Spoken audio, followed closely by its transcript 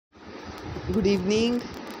Good evening.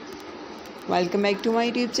 Welcome back to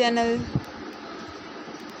my YouTube channel.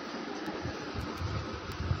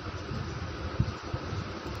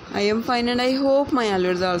 I am fine and I hope my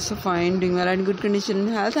elders are also fine, doing well and good condition and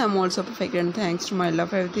health. I am also perfect and thanks to my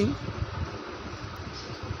love everything.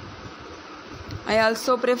 I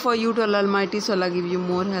also pray for you to Allah Almighty, so Allah give you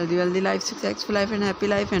more healthy life, successful life and happy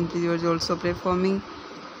life, and please also pray for me.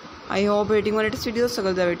 I hope waiting for latest videos,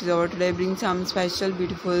 so the wait is over. Today bring some special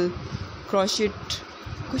beautiful crochet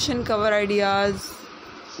cushion cover ideas,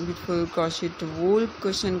 beautiful crochet wool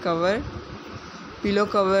cushion cover, pillow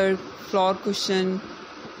cover, floor cushion,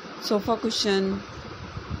 sofa cushion,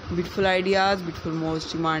 beautiful ideas, beautiful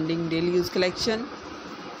most demanding daily use collection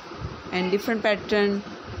and different pattern.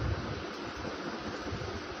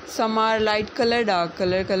 Some are light color, dark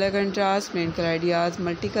color, color contrast, plain color ideas,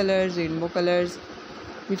 multicolors, rainbow colors,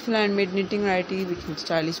 beautiful handmade knitting variety, beautiful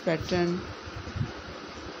stylish pattern.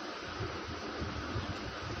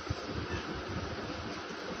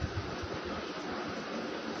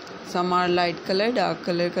 Some are light color, dark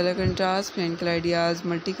color, color contrast, plain color ideas,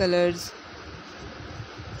 multicolors,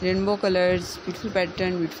 rainbow colors, beautiful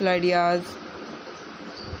pattern, beautiful ideas.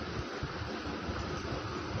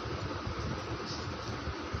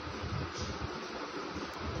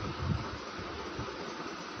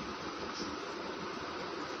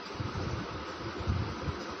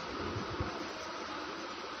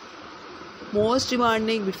 Most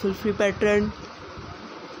demanding, beautiful free pattern.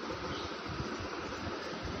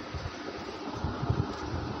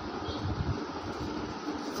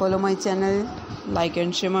 Follow my channel, like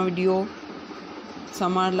and share my video.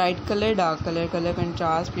 Some are light color, dark color, color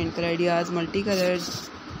contrast, plain color ideas, multicolors,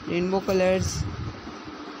 rainbow colors,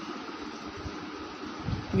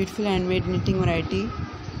 beautiful handmade knitting variety.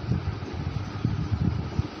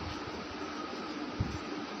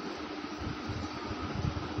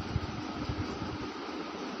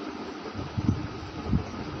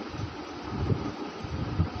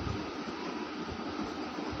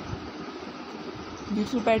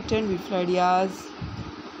 Beautiful pattern, beautiful ideas.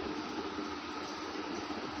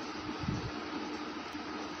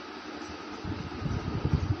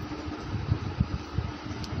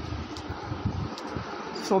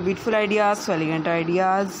 So beautiful ideas, so elegant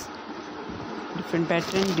ideas, different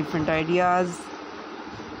pattern, different ideas.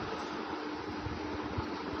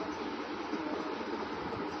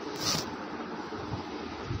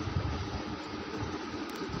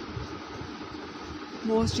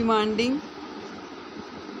 Most demanding,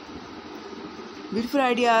 beautiful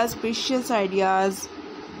ideas, precious ideas.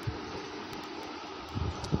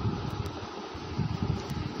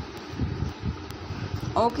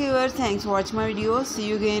 Okay viewers, thanks for watching my video. See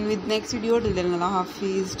you again with next video. Till then, Allah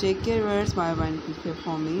Hafiz. Take care viewers. Bye bye and please pray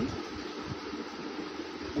for me.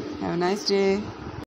 Have a nice day.